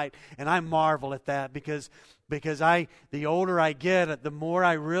live in light. And I marvel at that because the older I get, the more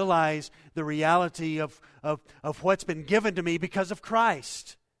I realize the reality of what's been given to me because of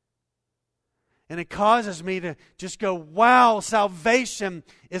Christ. And it causes me to just go, wow, salvation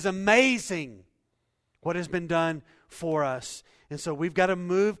is amazing, what has been done for us. And so we've got to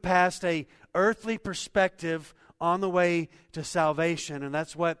move past a earthly perspective on the way to salvation. And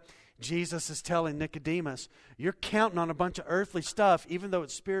that's what Jesus is telling Nicodemus. You're counting on a bunch of earthly stuff, even though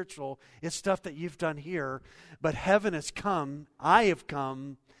it's spiritual. It's stuff that you've done here. But heaven has come, I have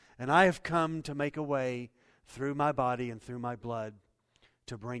come, and I have come to make a way through my body and through my blood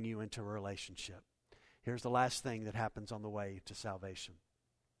to bring you into a relationship. Here's the last thing that happens on the way to salvation.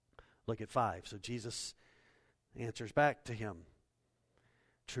 Look at 5. So Jesus answers back to him.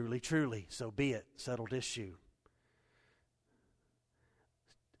 Truly, truly, so be it. Settled issue.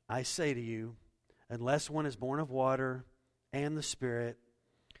 I say to you, unless one is born of water and the Spirit,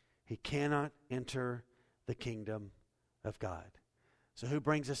 he cannot enter the kingdom of God. So who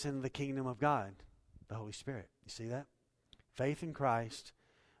brings us into the kingdom of God? The Holy Spirit. You see that? Faith in Christ.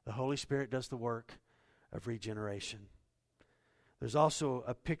 The Holy Spirit does the work of regeneration. There's also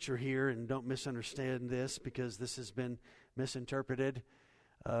a picture here, and don't misunderstand this because this has been misinterpreted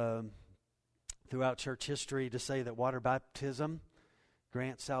throughout church history to say that water baptism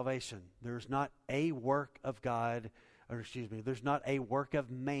grants salvation. There's not a work of God, there's not a work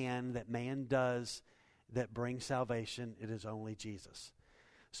of man that man does that brings salvation. It is only Jesus.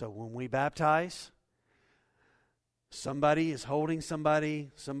 So when we baptize, somebody is holding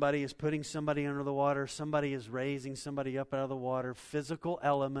somebody is putting somebody under the water, somebody is raising somebody up out of the water. Physical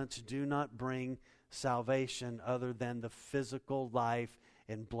elements do not bring salvation other than the physical life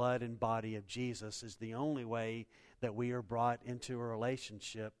and blood and body of Jesus is the only way that we are brought into a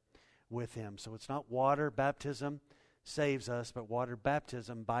relationship with Him. So it's not water baptism saves us, but water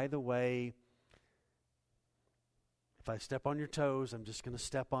baptism, by the way, if I step on your toes, I'm just going to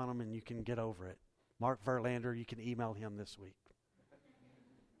step on them and you can get over it. Mark Verlander, you can email him this week.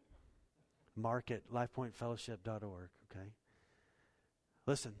 Mark at lifepointfellowship.org, okay?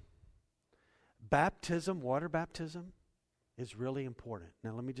 Listen, baptism, water baptism, is really important.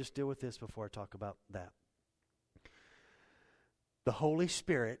 Now let me just deal with this before I talk about that. The Holy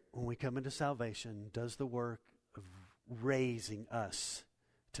Spirit, when we come into salvation, does the work of raising us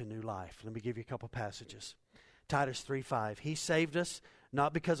to new life. Let me give you a couple passages. Titus 3:5. He saved us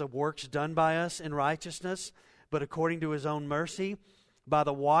not because of works done by us in righteousness, but according to His own mercy, by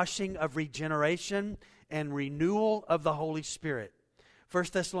the washing of regeneration and renewal of the Holy Spirit.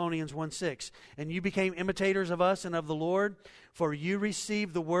 1 Thessalonians 1:6. And you became imitators of us and of the Lord, for you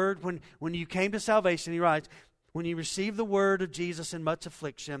received the word when you came to salvation. He writes, when you received the word of Jesus in much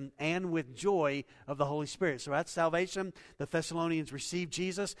affliction and with joy of the Holy Spirit. So at salvation, the Thessalonians received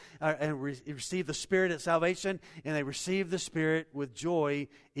Jesus and received the Spirit at salvation, and they received the Spirit with joy,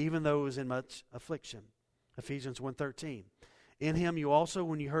 even though it was in much affliction. Ephesians 1:13. In Him you also,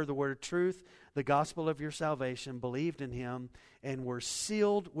 when you heard the word of truth, the gospel of your salvation, believed in Him and were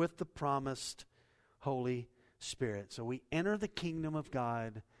sealed with the promised Holy Spirit. So we enter the kingdom of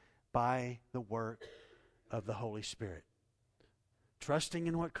God by the work of the Holy Spirit. Trusting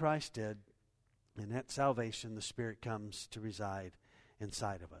in what Christ did, and at salvation, the Spirit comes to reside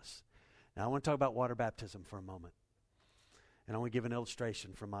inside of us. Now I want to talk about water baptism for a moment. And I want to give an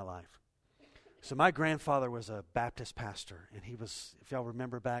illustration from my life. So my grandfather was a Baptist pastor, and he was, if y'all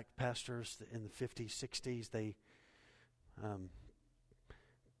remember back, pastors in the 50s, 60s, they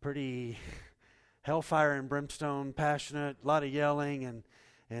pretty hellfire and brimstone, passionate, a lot of yelling, and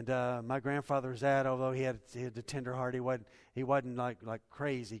my grandfather was that, although he had the tender heart, he wasn't like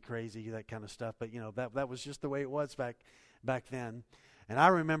crazy, that kind of stuff, but that was just the way it was back then. And I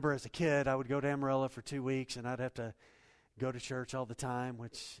remember as a kid, I would go to Amarillo for 2 weeks, and I'd have to go to church all the time,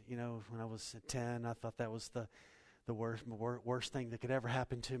 which, when I was 10, I thought that was the worst thing that could ever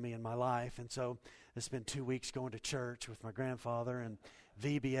happen to me in my life. And so I spent 2 weeks going to church with my grandfather and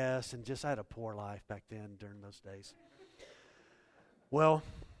VBS, and I had a poor life back then during those days. Well,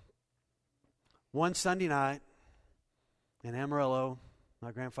 one Sunday night in Amarillo,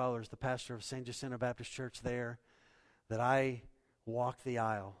 my grandfather was the pastor of San Jacinto Baptist Church there, that I walked the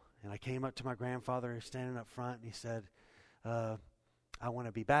aisle. And I came up to my grandfather, standing up front, and he said, I want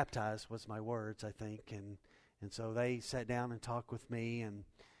to be baptized, was my words, I think. And so they sat down and talked with me, and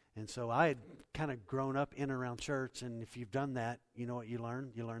so I had kind of grown up in and around church, and if you've done that, you know what you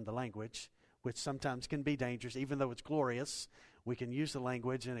learn? You learn the language, which sometimes can be dangerous. Even though it's glorious, we can use the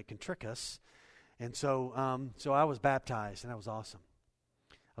language, and it can trick us. And so so I was baptized, and that was awesome.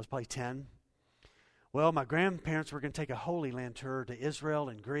 I was probably 10. Well, my grandparents were going to take a Holy Land tour to Israel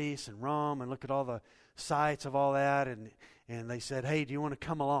and Greece and Rome and look at all the sites of all that, and they said, hey, do you want to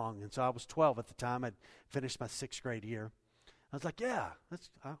come along? And so I was 12 at the time. I'd finished my 6th grade year. I was like, yeah,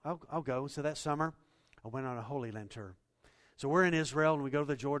 I'll go. So that summer, I went on a Holy Land tour. So we're in Israel, and we go to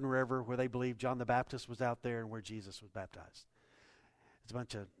the Jordan River where they believe John the Baptist was out there and where Jesus was baptized. It's a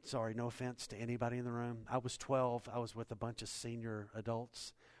bunch of, sorry, no offense to anybody in the room. I was 12. I was with a bunch of senior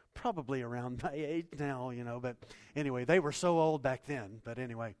adults, probably around my age now, you know. But anyway, they were so old back then. But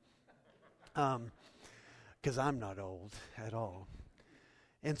anyway, because I'm not old at all.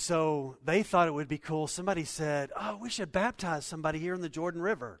 And so they thought it would be cool. Somebody said, oh, we should baptize somebody here in the Jordan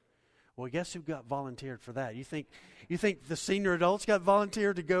River. Well, guess who got volunteered for that? You think the senior adults got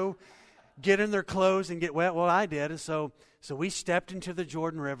volunteered to go get in their clothes and get wet? Well, I did. And so we stepped into the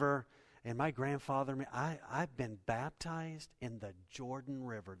Jordan River, and my grandfather, I've been baptized in the Jordan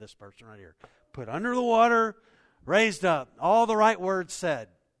River, this person right here. Put under the water, raised up, all the right words said.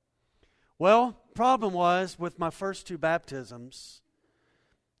 Well, problem was, with my first 2 baptisms,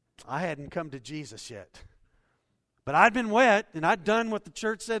 I hadn't come to Jesus yet. But I'd been wet, and I'd done what the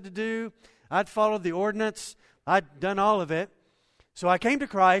church said to do. I'd followed the ordinance. I'd done all of it. So I came to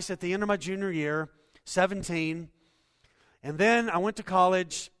Christ at the end of my junior year, 17. And then I went to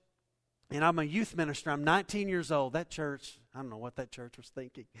college, and I'm a youth minister. I'm 19 years old. That church, I don't know what that church was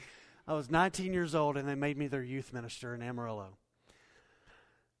thinking. I was 19 years old, and they made me their youth minister in Amarillo.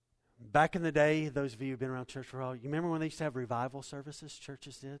 Back in the day, those of you who've been around church for a while, you remember when they used to have revival services,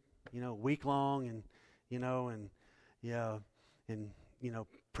 churches did? You know, week long, and, you know, and, yeah, and, you know,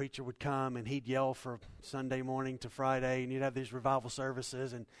 preacher would come, and he'd yell for Sunday morning to Friday, and you'd have these revival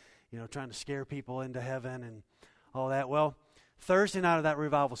services, and, you know, trying to scare people into heaven and all that. Well, Thursday night of that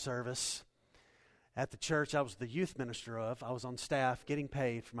revival service at the church I was the youth minister of, I was on staff getting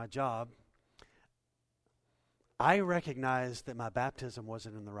paid for my job. I recognized that my baptism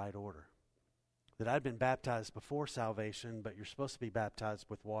wasn't in the right order. That I'd been baptized before salvation, but you're supposed to be baptized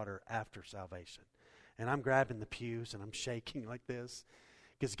with water after salvation. And I'm grabbing the pews and I'm shaking like this.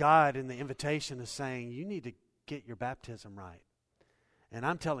 Because God in the invitation is saying, you need to get your baptism right. And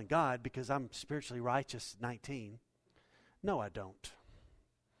I'm telling God, because I'm spiritually righteous 19, no, I don't.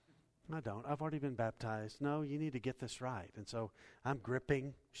 I don't. I've already been baptized. No, you need to get this right. And so I'm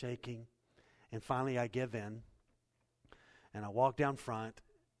gripping, shaking, and finally I give in. And I walked down front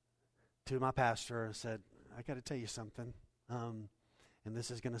to my pastor and said, I got to tell you something. And this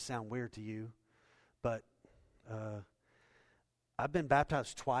is going to sound weird to you, but I've been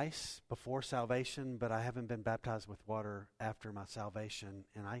baptized twice before salvation, but I haven't been baptized with water after my salvation,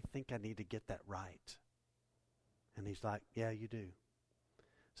 and I think I need to get that right. And he's like, yeah, you do.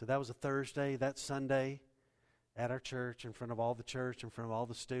 So that was a Thursday. That Sunday at our church, in front of all the church, in front of all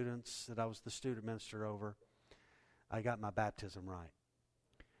the students that I was the student minister over, I got my baptism right.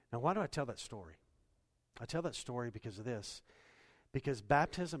 Now, why do I tell that story? I tell that story because of this. Because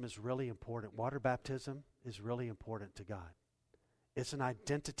baptism is really important. Water baptism is really important to God. It's an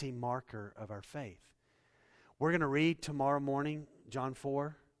identity marker of our faith. We're going to read tomorrow morning John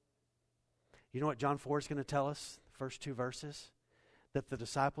 4. You know what John 4 is going to tell us? The first 2 verses. That the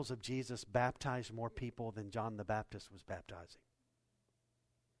disciples of Jesus baptized more people than John the Baptist was baptizing.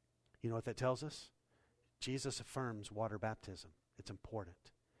 You know what that tells us? Jesus affirms water baptism. It's important.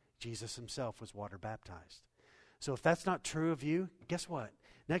 Jesus himself was water baptized. So if that's not true of you, guess what?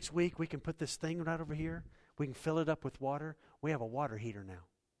 Next week we can put this thing right over here. We can fill it up with water. We have a water heater now.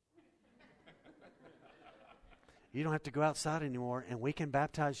 You don't have to go outside anymore, and we can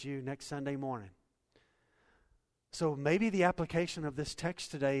baptize you next Sunday morning. So maybe the application of this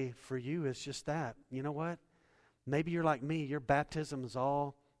text today for you is just that. You know what? Maybe you're like me. Your baptism is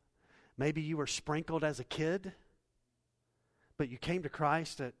all... Maybe you were sprinkled as a kid, but you came to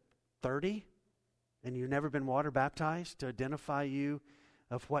Christ at 30, and you've never been water baptized to identify you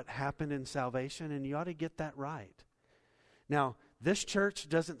of what happened in salvation, and you ought to get that right. Now, this church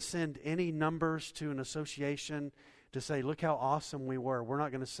doesn't send any numbers to an association to say, look how awesome we were. We're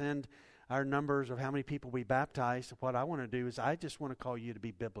not going to send our numbers of how many people we baptized. What I want to do is I just want to call you to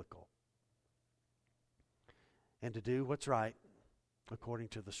be biblical and to do what's right according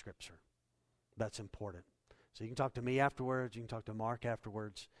to the Scripture. That's important. So you can talk to me afterwards. You can talk to Mark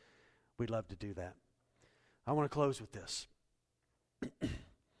afterwards. We'd love to do that. I want to close with this.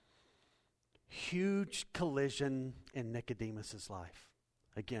 huge collision in Nicodemus' life.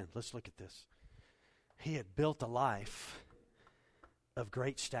 Again, let's look at this. He had built a life of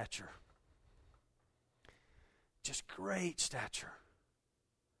great stature. Just great stature.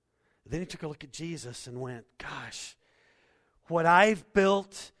 Then he took a look at Jesus and went, gosh, what I've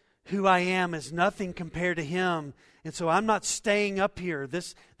built, who I am, is nothing compared to him. And so I'm not staying up here.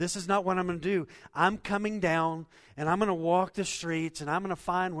 This is not what I'm going to do. I'm coming down, and I'm going to walk the streets, and I'm going to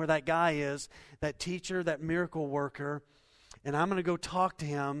find where that guy is, that teacher, that miracle worker, and I'm going to go talk to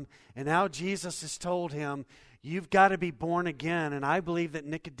him. And now Jesus has told him, you've got to be born again. And I believe that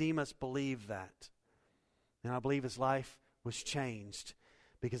Nicodemus believed that. And I believe his life was changed.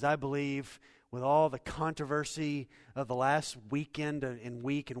 Because I believe with all the controversy of the last weekend and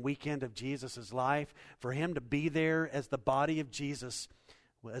weekend of Jesus' life, for him to be there as the body of Jesus,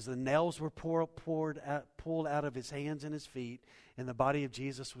 as the nails were pulled out of his hands and his feet, and the body of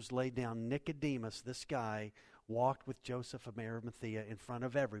Jesus was laid down, Nicodemus, this guy, walked with Joseph of Arimathea in front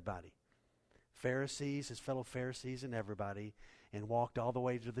of everybody. Pharisees, his fellow Pharisees and everybody, and walked all the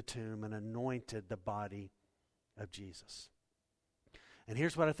way to the tomb and anointed the body of Jesus. And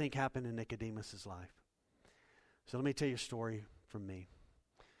here's what I think happened in Nicodemus' life. So let me tell you a story from me.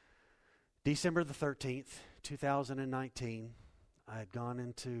 December the 13th, 2019, I had gone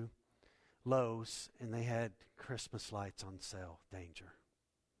into Lowe's and they had Christmas lights on sale. Danger.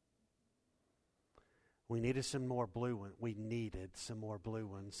 We needed some more blue ones. We needed some more blue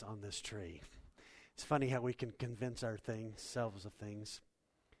ones on this tree. It's funny how we can convince ourselves of things.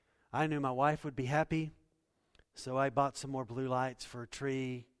 I knew my wife would be happy, so I bought some more blue lights for a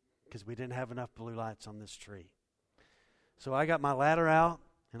tree because we didn't have enough blue lights on this tree. So I got my ladder out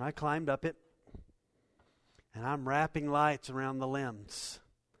and I climbed up it, and I'm wrapping lights around the limbs,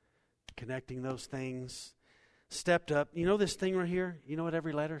 connecting those things. Stepped up. You know this thing right here? You know what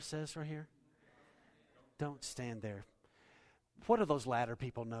every letter says right here? Don't stand there. What do those ladder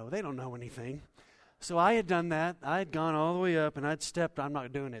people know? They don't know anything. So I had done that. I had gone all the way up and I'd stepped. I'm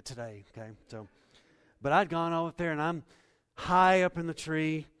not doing it today, okay? But I'd gone all up there and I'm high up in the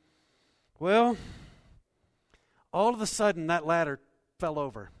tree. Well, all of a sudden that ladder fell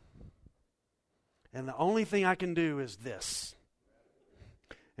over. And the only thing I can do is this.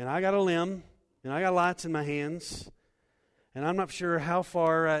 And I got a limb and I got lights in my hands. And I'm not sure how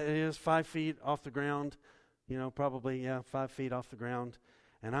far it is, 5 feet off the ground. Probably, 5 feet off the ground.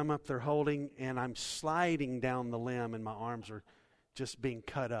 And I'm up there holding, and I'm sliding down the limb, and my arms are just being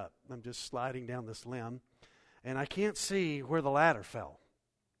cut up. I'm just sliding down this limb, and I can't see where the ladder fell.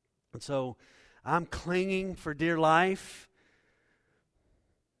 And so I'm clinging for dear life.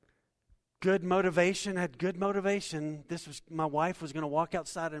 Had good motivation. My wife was going to walk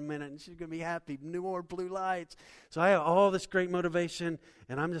outside in a minute, and she's going to be happy. New more blue lights. So I have all this great motivation,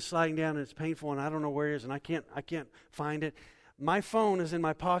 and I'm just sliding down, and it's painful, and I don't know where it is, and I can't find it. My phone is in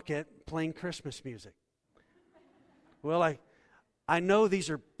my pocket playing Christmas music. Well, I know these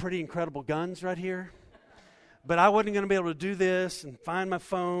are pretty incredible guns right here, but I wasn't going to be able to do this and find my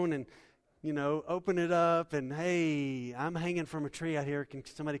phone and open it up, and hey, I'm hanging from a tree out here. Can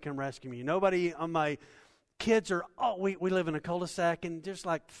somebody come rescue me? Nobody on my kids are, we live in a cul-de-sac, and there's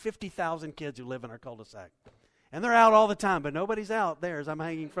like 50,000 kids who live in our cul-de-sac. And they're out all the time, but nobody's out there as I'm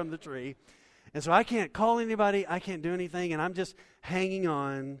hanging from the tree. And so I can't call anybody, I can't do anything, and I'm just hanging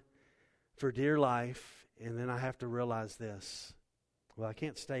on for dear life. And then I have to realize this. Well, I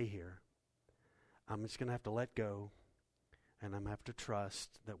can't stay here. I'm just going to have to let go. And I'm going to have to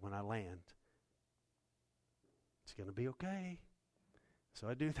trust that when I land, it's going to be okay. So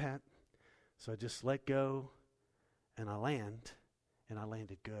I do that. So I just let go, and I land, and I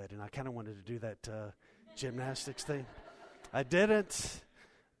landed good. And I kind of wanted to do that gymnastics thing. I didn't,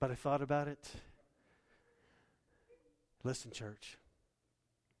 but I thought about it. Listen, church.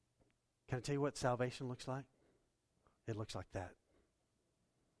 Can I tell you what salvation looks like? It looks like that.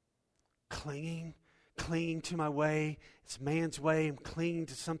 Clinging to my way. It's man's way. I'm clinging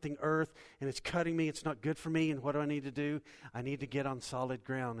to something earth, and it's cutting me. It's not good for me. And what do I need to do? I need to get on solid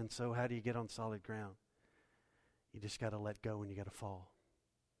ground. And so how do you get on solid ground? You just got to let go, and you got to fall.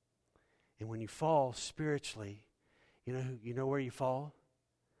 And when you fall spiritually, you know where you fall?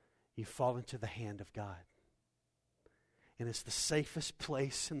 You fall into the hand of God. And it's the safest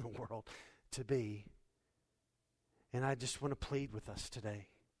place in the world to be. And I just want to plead with us today.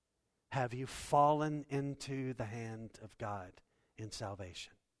 Have you fallen into the hand of God in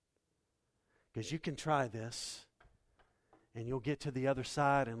salvation? Because you can try this, and you'll get to the other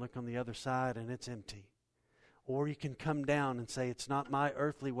side and look on the other side, and it's empty. Or you can come down and say, it's not my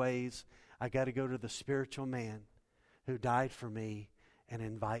earthly ways. I got to go to the spiritual man who died for me and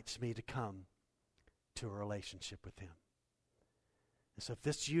invites me to come into a relationship with Him. And so if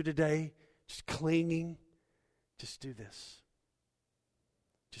this is you today, just clinging, just do this.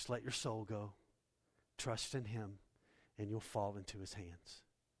 Just let your soul go. Trust in Him, and you'll fall into His hands.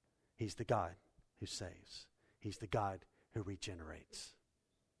 He's the God who saves. He's the God who regenerates.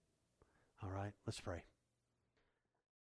 All right, let's pray.